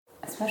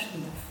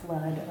especially the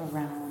flood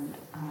around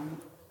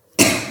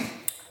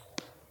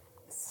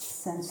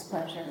sense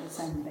pleasures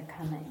and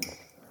becoming,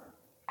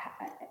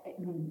 I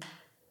mean,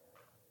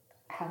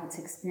 how it's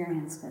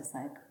experienced as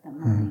like the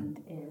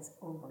mind is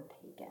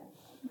overtaken.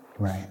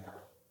 Right.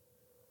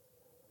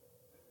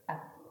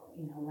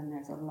 You know, when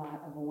there's a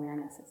lot of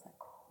awareness, it's like,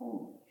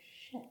 holy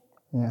shit.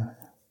 Yeah.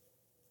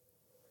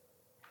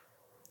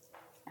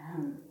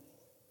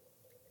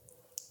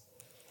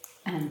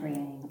 And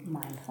bringing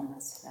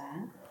mindfulness to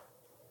that.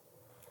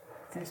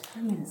 There's part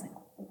of me that's like,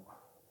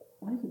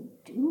 what do you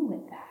do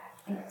with that?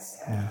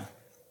 It's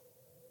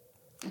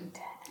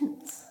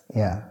intense.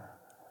 Yeah.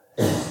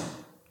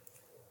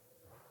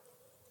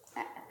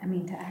 I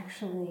mean, to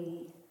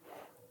actually,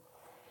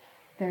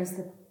 there's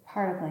the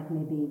part of like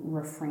maybe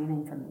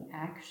refraining from the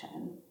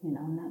action, you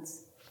know, and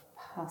that's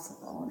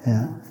possible.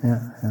 Yeah.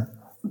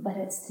 But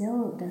it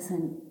still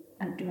doesn't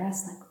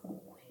address like,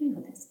 what do you do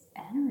with this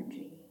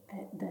energy,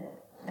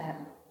 that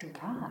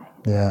drive?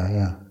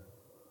 Yeah.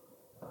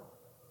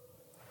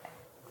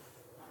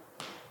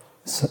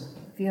 So,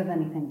 if you have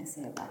anything to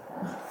say about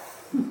that.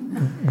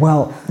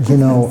 Well, you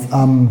know,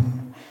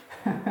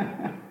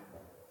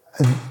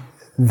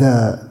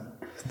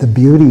 the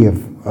beauty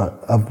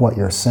of what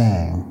you're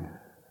saying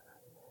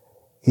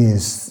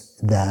is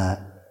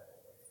that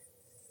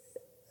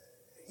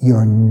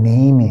you're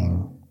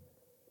naming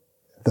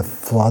the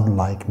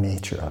flood-like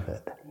nature of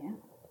it,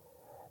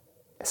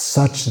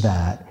 such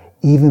that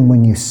even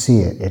when you see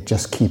it, it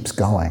just keeps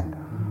going.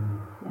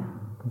 Yeah.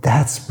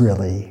 That's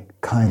really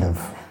kind of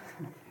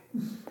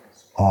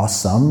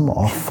awesome,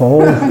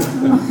 awful,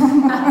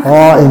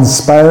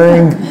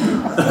 awe-inspiring,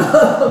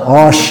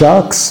 aw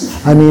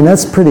shucks. I mean,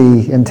 that's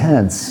pretty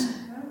intense.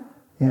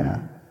 Yeah,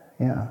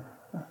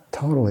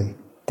 totally,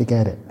 to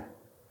get it.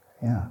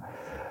 Yeah.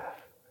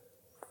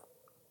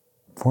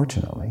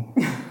 Fortunately.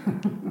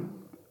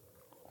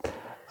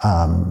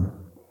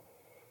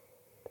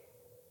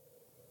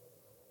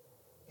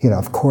 You know,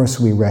 of course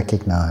we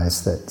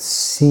recognize that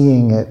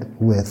seeing it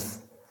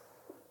with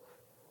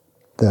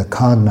the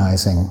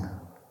cognizing,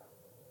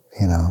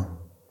 you know,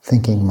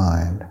 thinking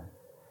mind,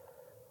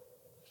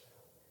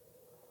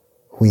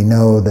 we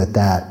know that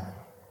that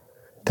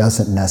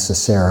doesn't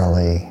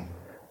necessarily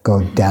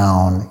go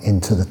down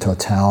into the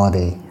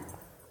totality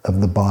of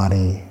the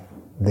body,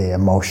 the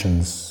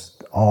emotions,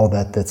 all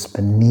that's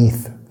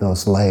beneath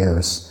those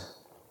layers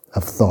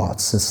of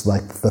thoughts. It's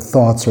like the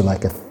thoughts are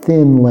like a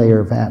thin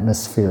layer of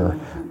atmosphere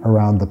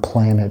around the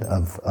planet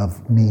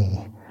of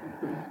me.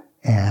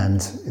 And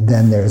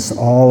then there's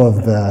all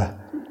of the,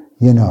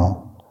 you know,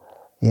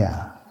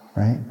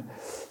 right?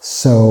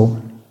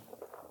 So,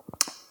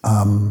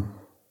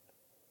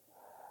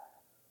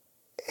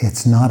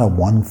 it's not a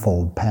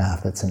one-fold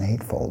path, it's an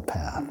eightfold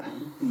path.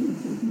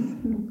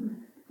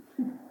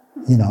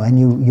 You know, and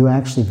you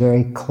actually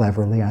very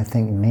cleverly, I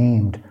think,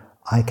 named,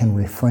 I can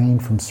refrain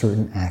from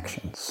certain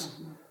actions.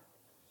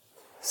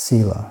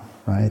 Sila,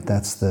 right?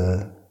 That's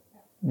the,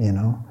 you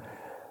know,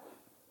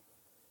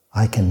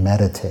 I can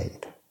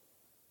meditate.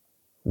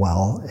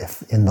 Well,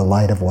 if in the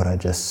light of what I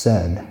just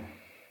said,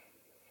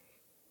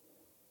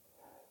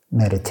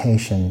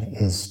 meditation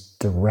is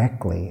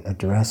directly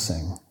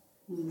addressing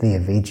the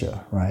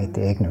avijja, right?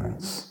 The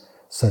ignorance.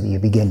 So that you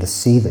begin to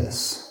see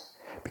this.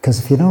 Because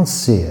if you don't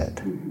see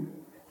it,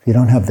 if you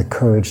don't have the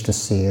courage to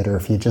see it, or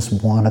if you just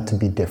want it to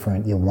be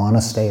different, you want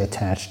to stay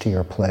attached to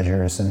your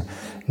pleasures, and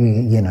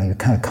you know, you're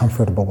kind of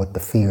comfortable with the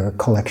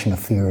collection of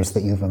fears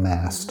that you've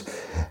amassed.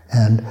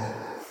 And,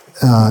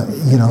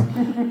 you know,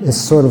 it's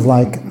sort of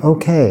like,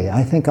 okay,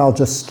 I think I'll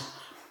just,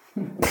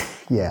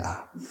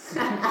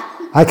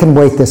 I can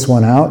wait this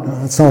one out.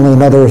 It's only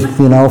another,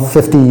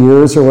 50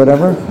 years or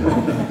whatever.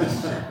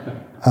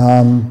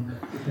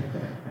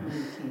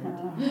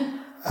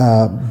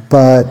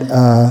 But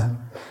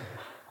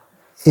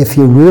if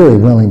you're really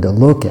willing to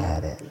look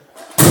at it,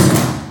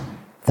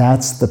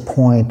 that's the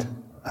point.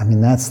 I mean,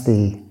 that's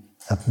the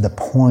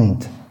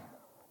point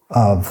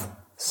of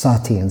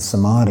sati and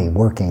samadhi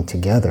working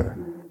together,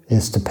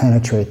 is to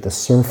penetrate the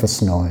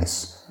surface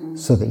noise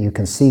so that you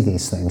can see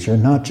these things. You're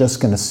not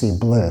just going to see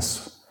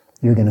bliss.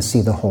 You're going to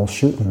see the whole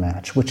shooting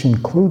match, which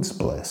includes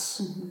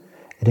bliss.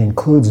 It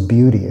includes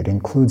beauty. It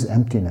includes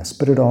emptiness.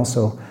 But it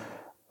also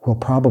will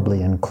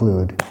probably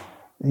include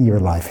your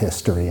life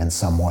history in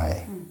some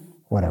way,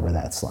 whatever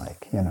that's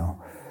like,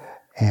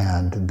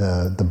 and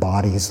the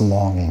body's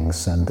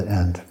longings and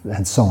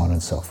so on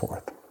and so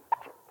forth.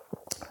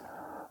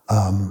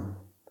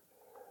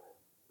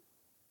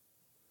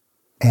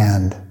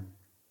 And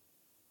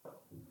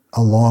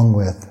along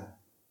with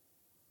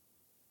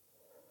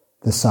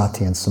the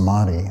sati and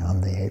samadhi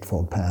on the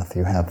Eightfold Path,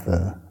 you have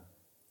the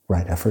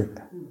right effort.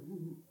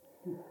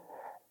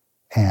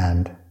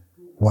 And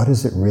what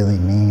does it really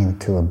mean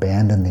to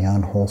abandon the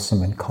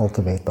unwholesome and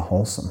cultivate the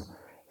wholesome?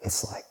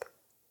 It's like,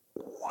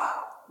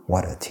 wow,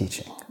 what a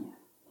teaching.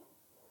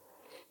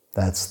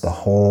 That's the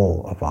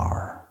whole of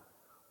our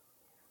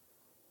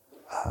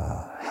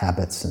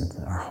habits and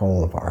our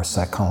whole of our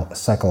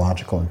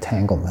psychological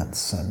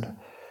entanglements. And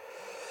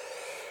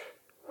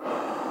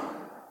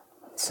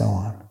so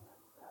on.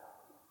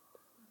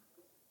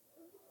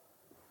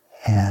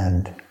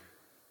 And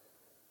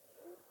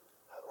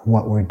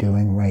what we're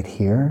doing right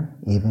here,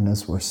 even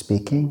as we're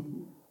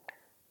speaking,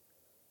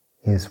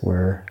 is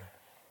we're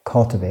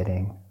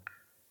cultivating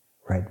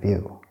right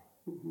view.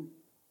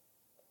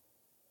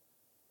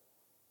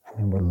 I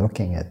mean, we're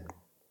looking at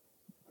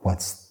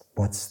what's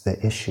the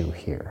issue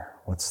here,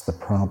 what's the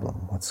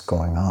problem, what's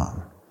going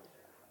on,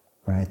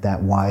 right?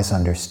 That wise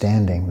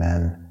understanding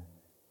then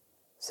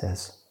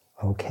says,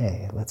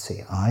 okay, let's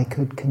see, I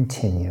could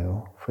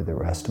continue for the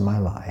rest of my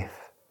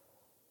life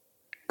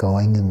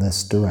going in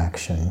this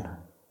direction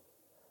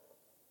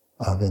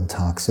of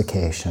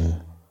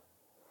intoxication,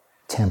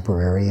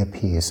 temporary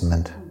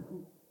appeasement,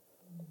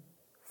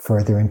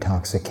 further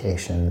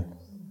intoxication,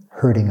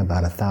 hurting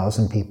about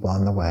 1,000 people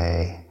on the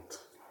way,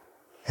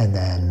 and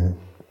then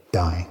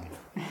dying.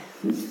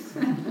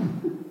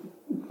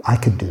 I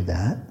could do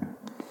that.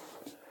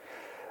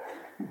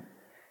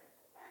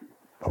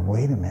 But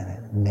wait a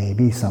minute,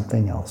 maybe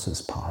something else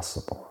is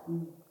possible.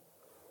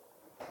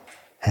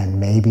 And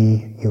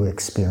maybe you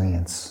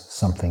experience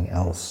something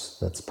else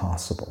that's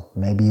possible.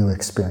 Maybe you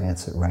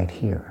experience it right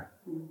here.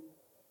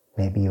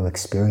 Maybe you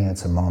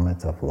experience a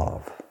moment of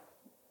love,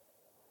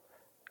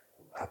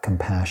 a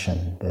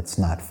compassion that's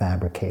not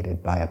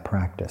fabricated by a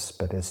practice,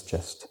 but is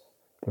just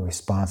the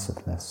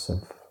responsiveness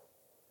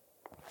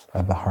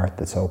of a heart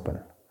that's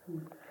open.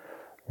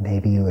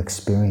 Maybe you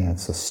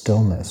experience a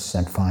stillness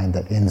and find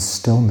that in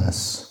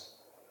stillness,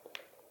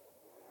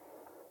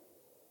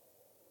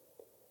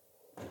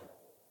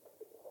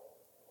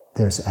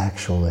 there's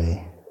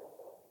actually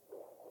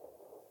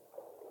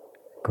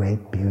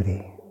great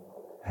beauty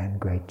and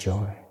great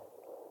joy.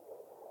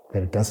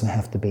 That it doesn't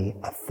have to be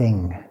a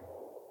thing,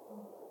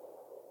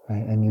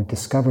 right? And you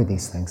discover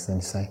these things, then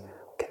you say,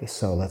 okay,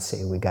 so let's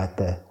see, we got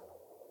the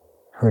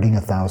hurting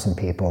 1,000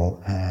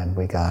 people, and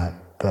we got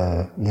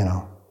the,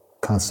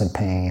 constant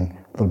pain,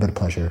 a little bit of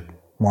pleasure,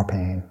 more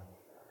pain,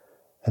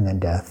 and then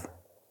death.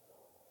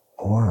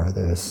 Or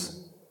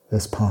there's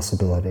this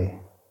possibility,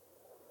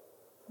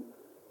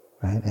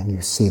 right? And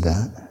you see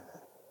that.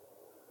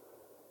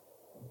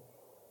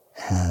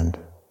 And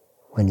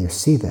when you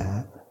see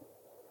that,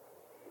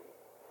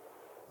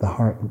 the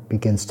heart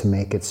begins to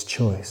make its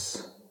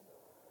choice.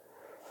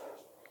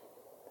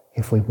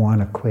 If we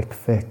want a quick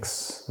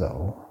fix,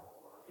 though,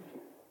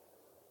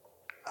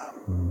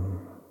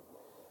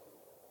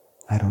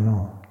 I don't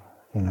know.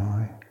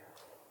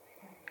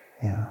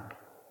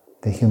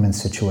 The human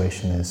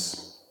situation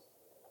is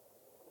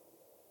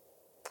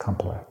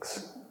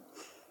complex.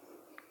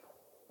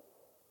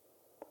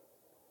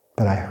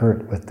 But I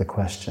hurt with the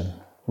question.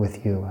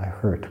 With you, I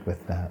hurt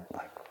with that.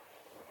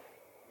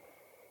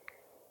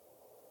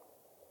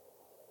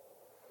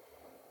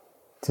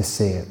 To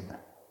see it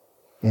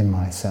in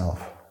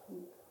myself,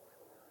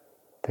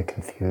 the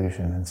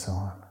confusion and so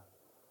on.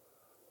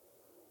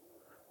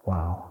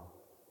 Wow.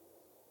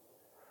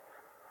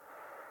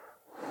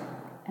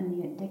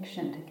 And the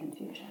addiction to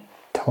confusion.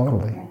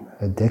 Totally.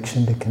 Right.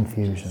 Addiction to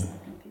confusion.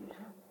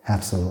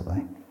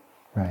 Absolutely.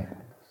 Right.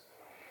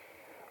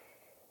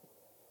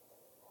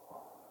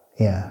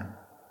 Yeah.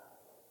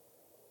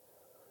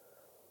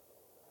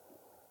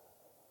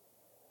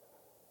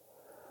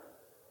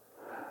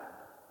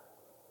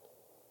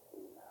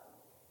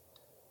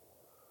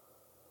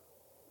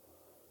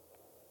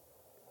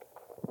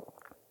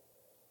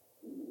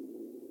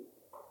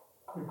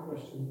 Quick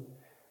question,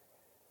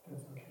 if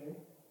that's okay.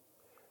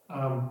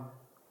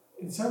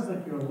 It sounds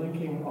like you're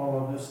linking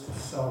all of this to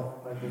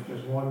self, like if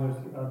there's one,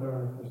 there's the other,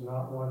 and if there's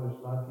not one, there's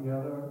not the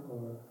other,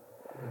 or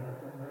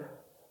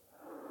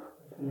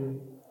the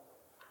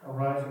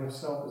arising of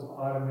self is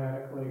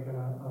automatically going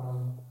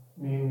to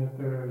mean that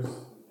there's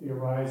the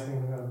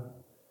arising of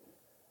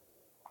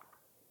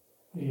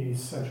the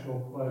sensual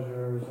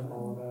pleasures and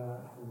all of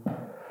that.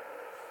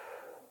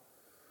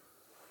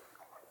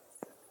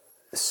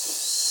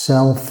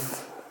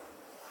 Self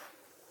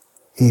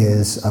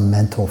is a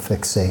mental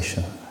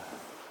fixation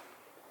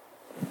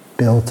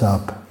built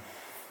up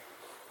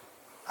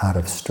out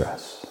of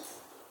stress.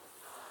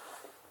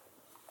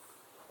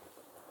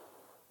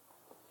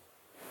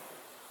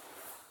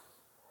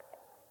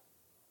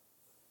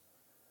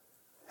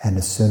 And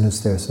as soon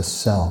as there's a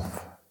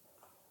self,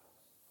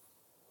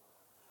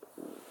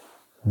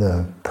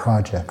 the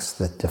projects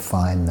that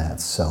define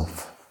that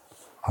self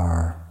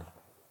are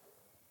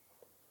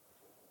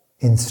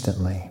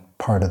instantly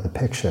part of the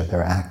picture.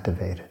 They're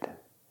activated.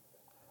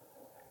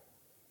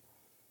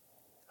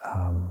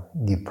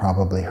 You've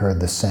probably heard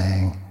the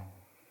saying,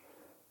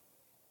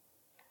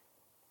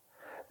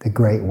 the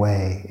great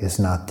way is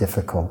not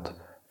difficult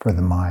for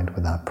the mind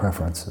without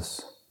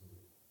preferences.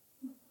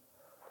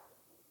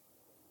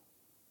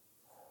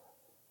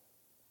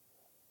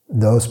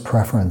 Those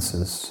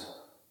preferences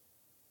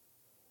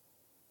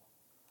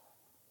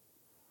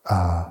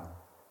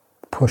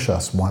push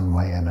us one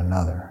way and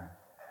another.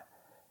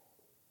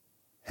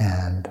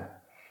 And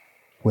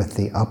with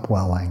the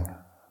upwelling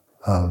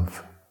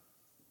of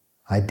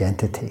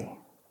identity,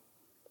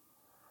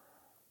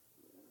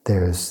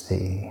 there's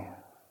the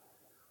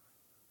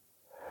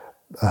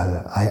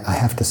I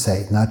have to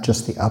say, not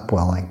just the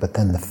upwelling, but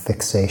then the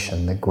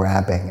fixation, the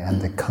grabbing,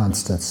 and the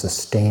constant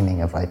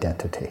sustaining of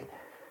identity.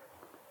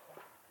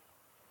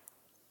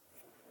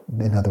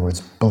 In other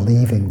words,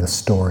 believing the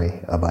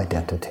story of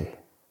identity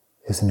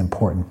is an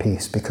important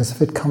piece, because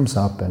if it comes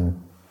up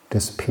and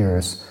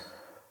disappears,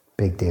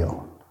 big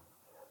deal.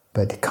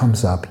 But it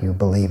comes up, you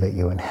believe it,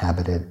 you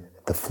inhabit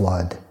it, the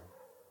flood,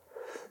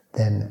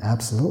 then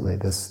absolutely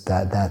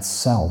that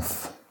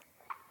self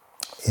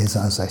is,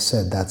 as I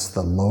said, that's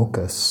the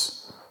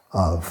locus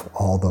of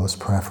all those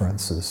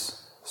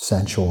preferences,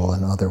 sensual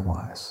and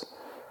otherwise.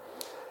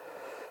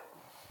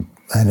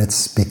 And it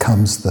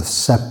becomes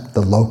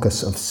the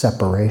locus of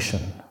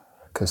separation,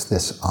 because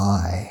this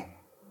I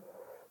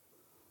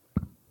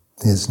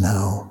is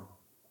now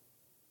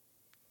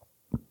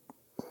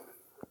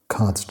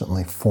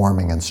constantly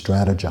forming and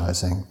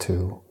strategizing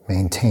to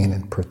maintain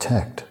and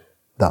protect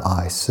the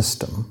I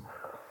system,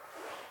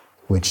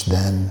 which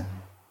then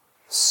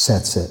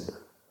sets it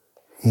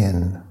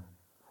in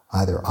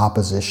either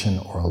opposition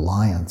or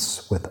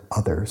alliance with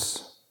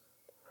others,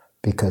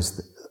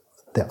 because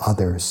the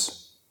others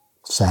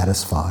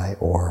satisfy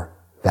or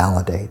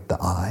validate the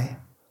I,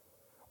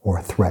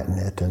 or threaten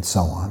it, and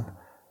so on.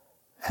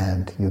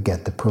 And you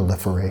get the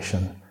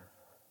proliferation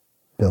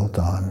built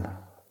on,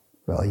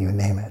 well, you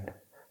name it,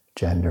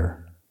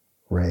 gender,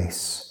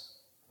 race,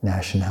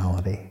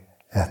 nationality,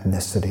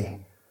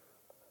 ethnicity,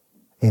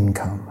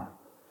 income.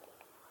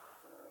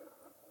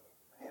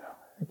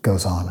 It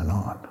goes on and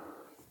on.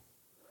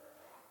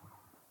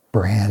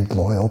 Brand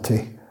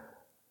loyalty,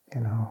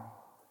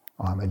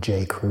 I'm a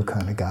J. Crew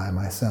kind of guy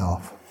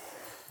myself.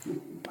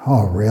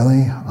 Oh,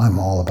 really? I'm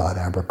all about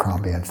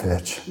Abercrombie and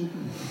Fitch.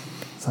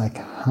 It's like,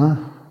 huh?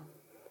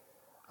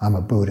 I'm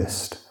a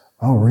Buddhist.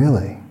 Oh,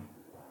 really?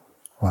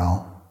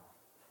 Well,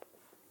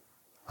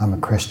 I'm a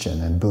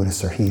Christian and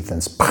Buddhists are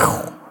heathens.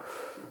 Pow!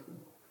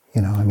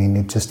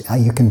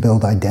 You can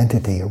build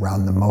identity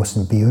around the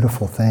most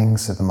beautiful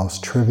things or the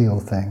most trivial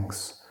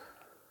things.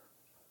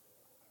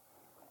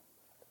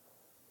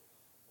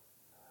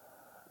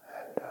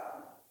 And it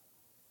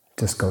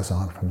just goes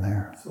on from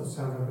there. So it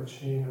sounds like a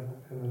chain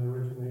of an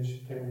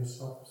origination getting the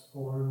self is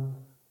born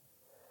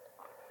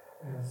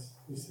as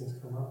these things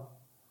come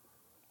up.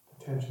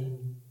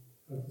 Attention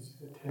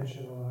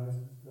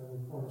arises, then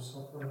we form a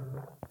self-learning.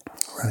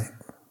 Right.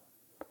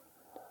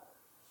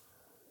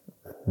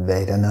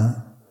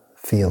 Vedana,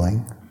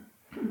 feeling,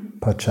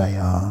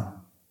 pachaya,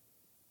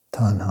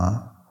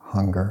 tanha,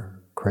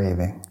 hunger,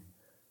 craving,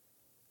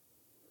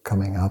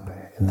 coming up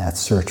in that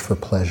search for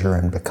pleasure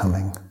and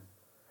becoming,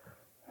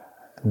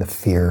 and the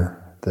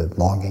fear, the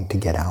longing to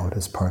get out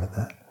is part of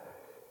that.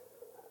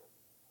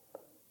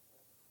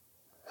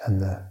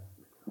 And the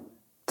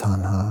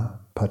tanha,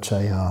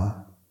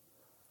 pachaya,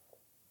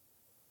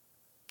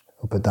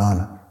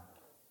 upadana,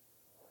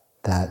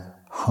 that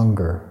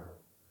hunger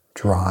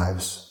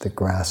drives the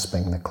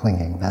grasping, the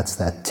clinging. That's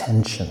that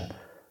tension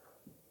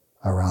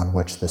around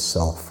which the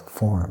self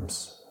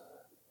forms,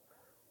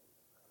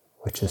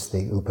 which is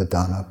the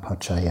upadana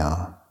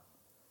pachaya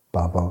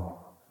bhavo,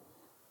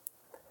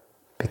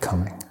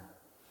 becoming.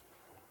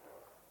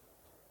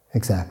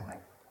 Exactly.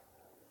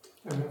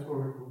 And that's where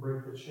we can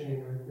break the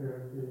chain right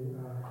there,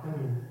 the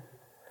clinging.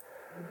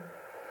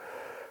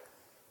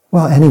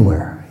 Well,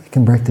 anywhere. You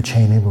can break the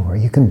chain everywhere.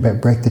 You can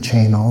break the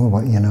chain all the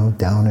way,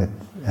 down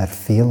at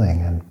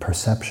feeling and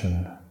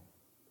perception,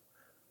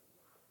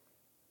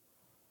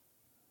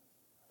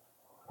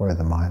 where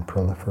the mind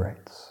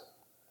proliferates.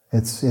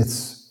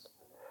 It's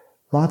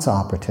lots of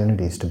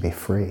opportunities to be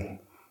free.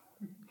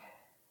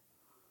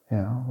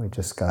 We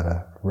just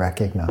gotta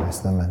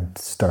recognize them and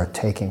start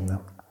taking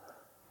them.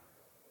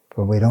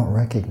 But we don't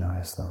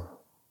recognize them.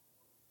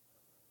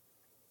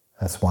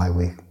 That's why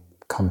we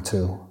come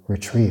to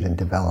retreat and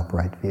develop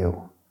right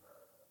view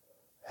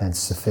and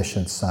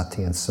sufficient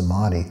sati and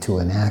samadhi to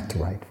enact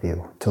right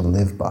view, to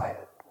live by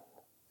it,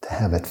 to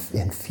have it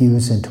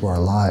infuse into our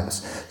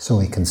lives so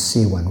we can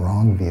see when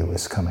wrong view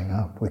is coming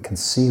up. We can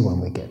see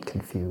when we get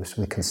confused.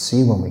 We can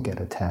see when we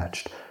get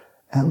attached,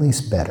 at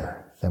least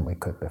better than we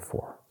could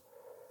before.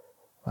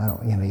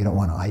 You don't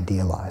want to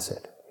idealize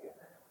it.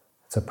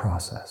 It's a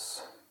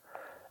process.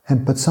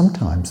 But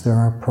sometimes there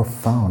are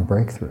profound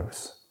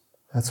breakthroughs.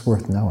 That's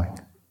worth knowing.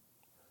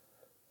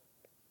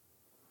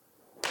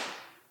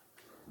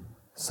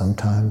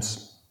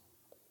 Sometimes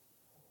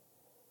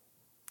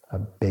a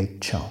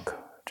big chunk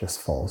just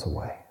falls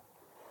away.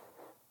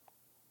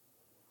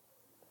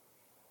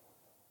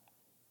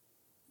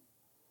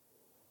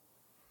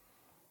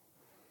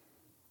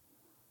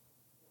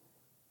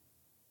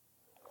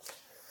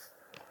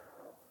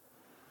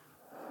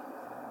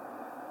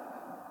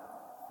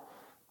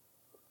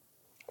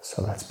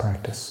 So that's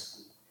practice.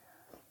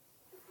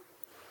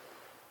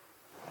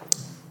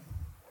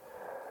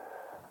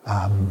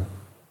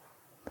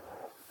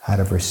 Out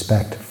of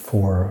respect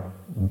for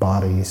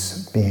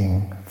bodies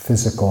being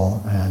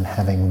physical and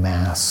having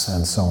mass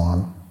and so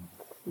on,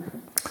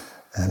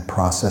 and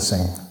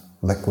processing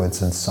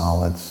liquids and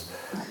solids,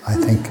 I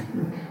think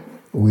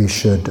we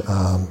should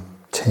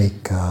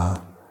take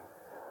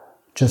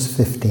just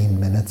 15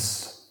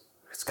 minutes.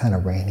 It's kind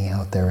of rainy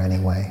out there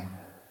anyway.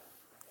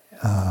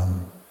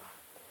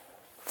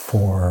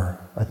 For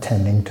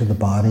attending to the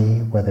body,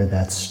 whether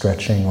that's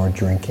stretching or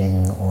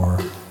drinking or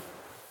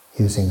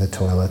using the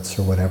toilets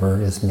or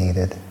whatever is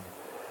needed.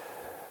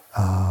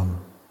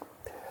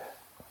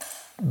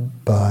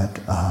 But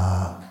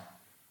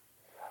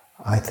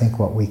I think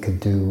what we could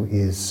do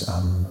is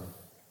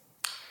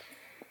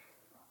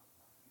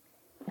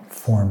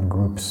form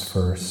groups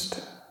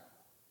first.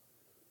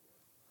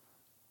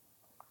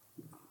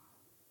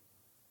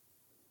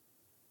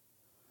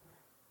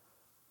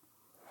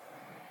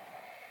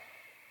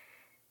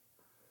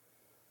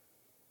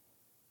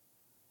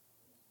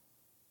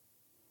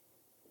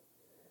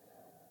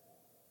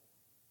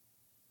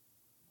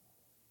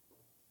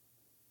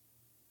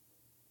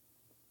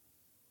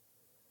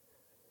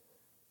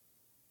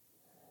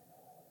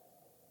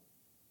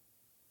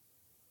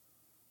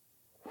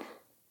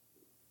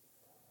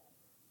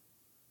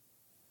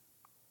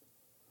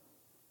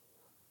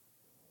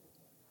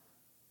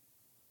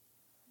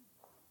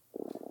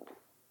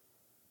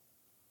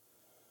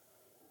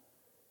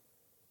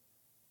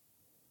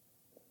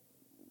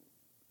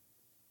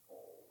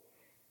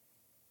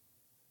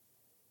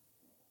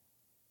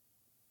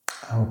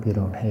 I hope you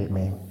don't hate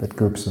me, but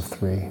groups of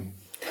 3.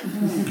 It's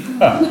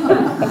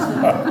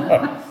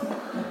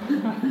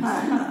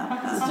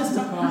just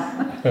a thought.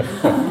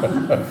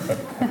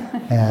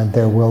 And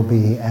there will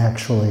be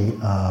actually,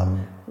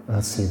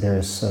 let's see,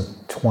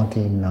 there's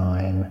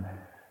 29,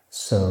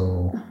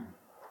 so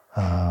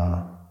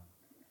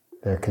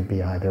there could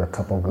be either a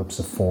couple groups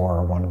of 4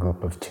 or one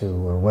group of 2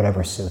 or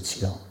whatever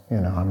suits you. You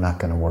know, I'm not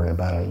going to worry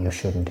about it. You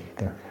shouldn't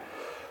either.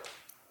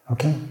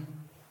 Okay?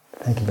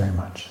 Thank you very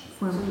much.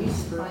 Form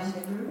groups first.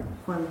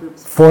 Form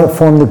groups.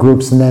 Form the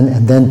groups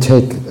and then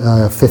take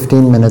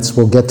 15 minutes.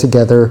 We'll get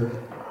together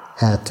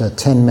at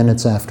 10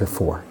 minutes after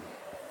 4.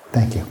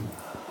 Thank you.